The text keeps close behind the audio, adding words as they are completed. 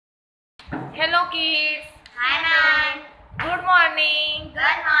Hello kids. Hi ma'am. Good morning.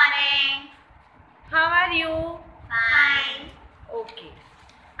 Good morning. How are you? Fine. Okay.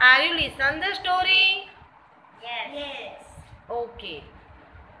 Are you listen the story? Yes. Okay.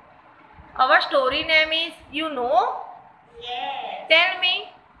 Our story name is Yes. Tell me.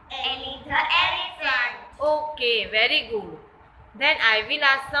 Elly the elephant. Okay, very good. Then I will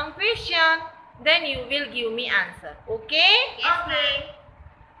ask some question. Then you will give me answer. Okay? Okay.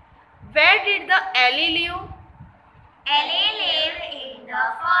 Where did the Elly live? Elly lived in the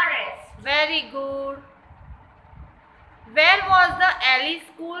forest. Very good. Where was the Elly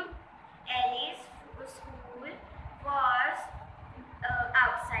school? Elly's school was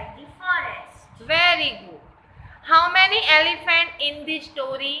outside the forest. Very good. How many elephants in this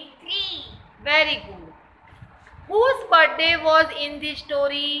story? 3. Very good. Whose birthday was in this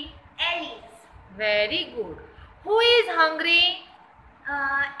story? Elly's. Very good. Who is hungry?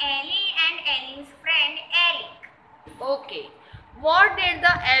 Elly and Elly's friend Eric. Okay. What did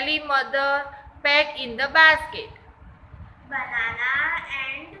the Elly mother pack in the basket? Banana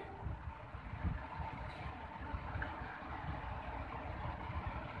and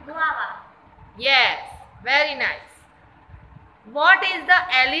guava. Yes. Very nice. What is the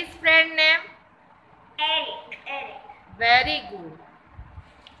Elly's friend name? Eric. Very good.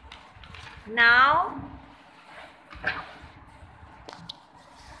 Now,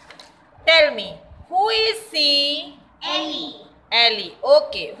 tell me, who is she? Elly. Elly.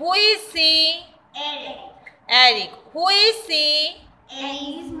 Okay. Who is she? Eric. Eric. Who is she?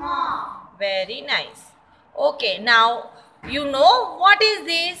 Elly's mom. Very nice. Okay. Now, you know what is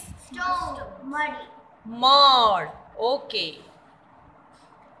this? Stone. Muddy. Mud. Okay.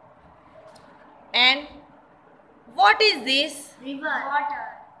 And what is this? River. Water.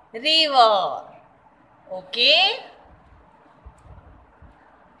 River. Okay.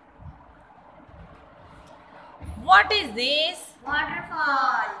 What is this?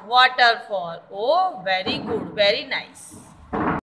 Waterfall. Waterfall. Oh, very good. Very nice.